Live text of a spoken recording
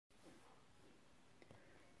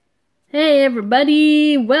Hey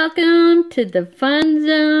everybody, welcome to the Fun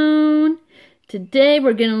Zone. Today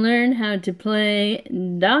we're going to learn how to play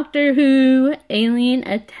Doctor Who Alien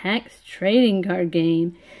Attax trading card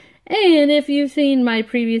game. And if you've seen my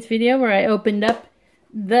previous video where I opened up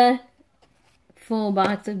the full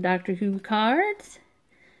box of Doctor Who cards,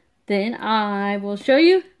 then I will show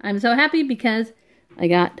you. I'm so happy because I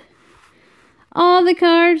got all the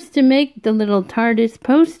cards to make the little TARDIS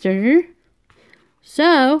poster.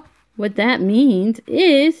 So what that means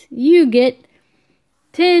is you get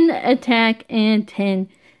 10 attack and 10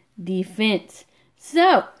 defense.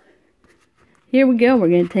 So, here we go. We're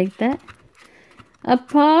going to take that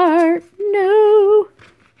apart. No.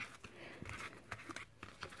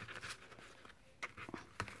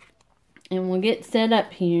 And we'll get set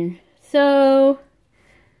up here. So,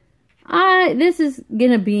 this is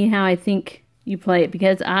going to be how I think you play it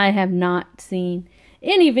because I have not seen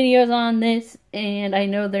any videos on this, and I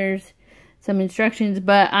know there's some instructions,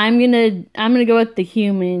 but I'm gonna go with the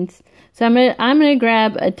humans. So I'm gonna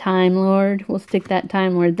grab a Time Lord. We'll stick that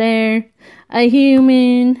Time Lord there. A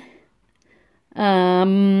human.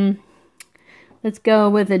 Let's go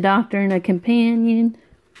with a doctor and a companion,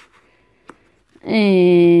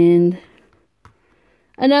 and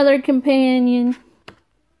another companion,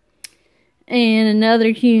 and another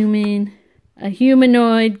human. A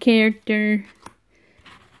humanoid character.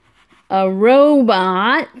 A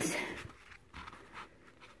robot,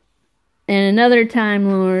 and another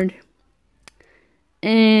Time Lord,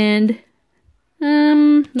 and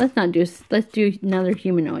let's do another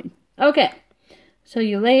humanoid. Okay, so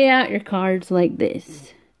you lay out your cards like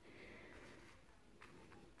this.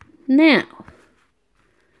 Now,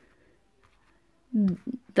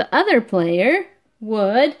 the other player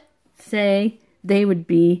would say they would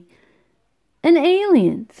be an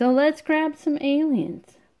alien. So let's grab some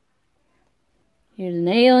aliens. Here's an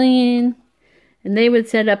alien, and they would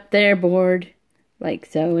set up their board like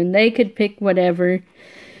so, and they could pick whatever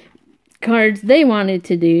cards they wanted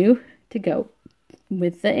to do to go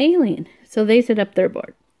with the alien. So they set up their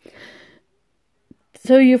board.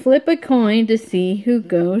 So you flip a coin to see who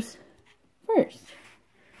goes first.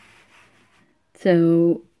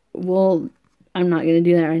 So I'm not going to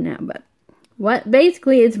do that right now, but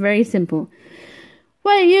basically it's very simple.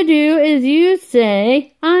 What you do is you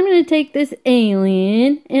say, I'm going to take this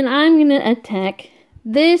alien and I'm going to attack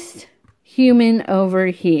this human over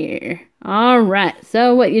here. Alright,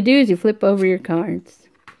 so what you do is you flip over your cards.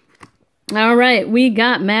 Alright, we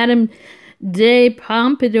got Madame de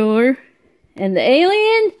Pompadour, and the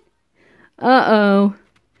alien,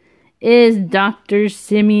 is Dr.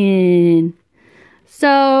 Simeon.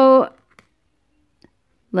 So,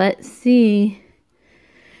 let's see.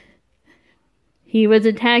 He was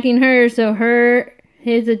attacking her, so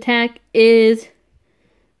his attack is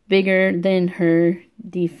bigger than her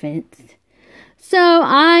defense. So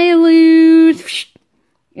I lose,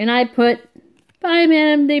 and I put, bye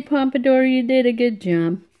Madame de Pompadour, you did a good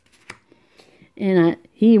job. And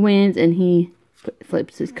he wins, and he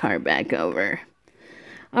flips his card back over.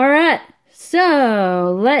 Alright,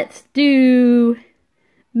 so let's do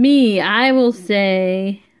me. I will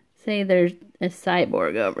say there's a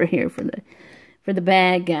cyborg over here for the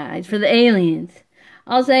bad guys, for the aliens.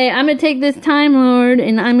 I'll say, I'm going to take this Time Lord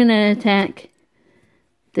and I'm going to attack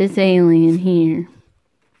this alien here.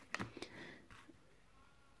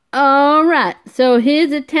 Alright, so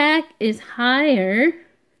his attack is higher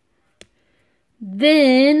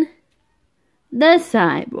than the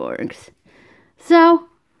cyborgs. So,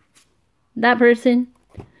 that person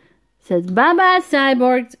says, bye-bye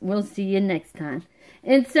cyborgs, we'll see you next time.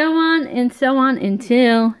 And so on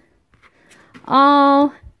until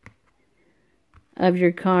all of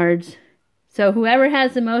your cards. So whoever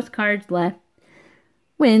has the most cards left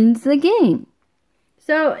wins the game.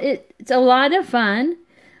 So it's a lot of fun.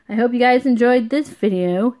 I hope you guys enjoyed this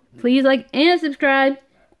video. Please like and subscribe.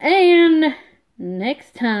 And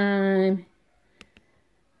next time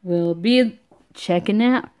we'll be checking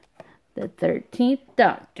out the 13th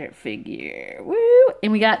Doctor figure. Woo!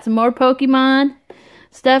 And we got some more Pokemon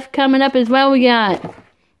stuff coming up as well. We got,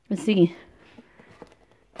 let's see.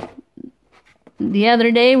 The other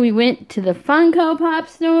day we went to the Funko Pop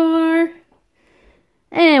store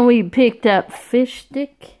and we picked up Fish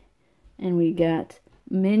Stick, and we got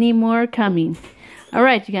many more coming.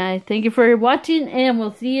 Alright you guys, thank you for watching, and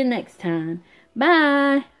we'll see you next time.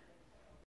 Bye!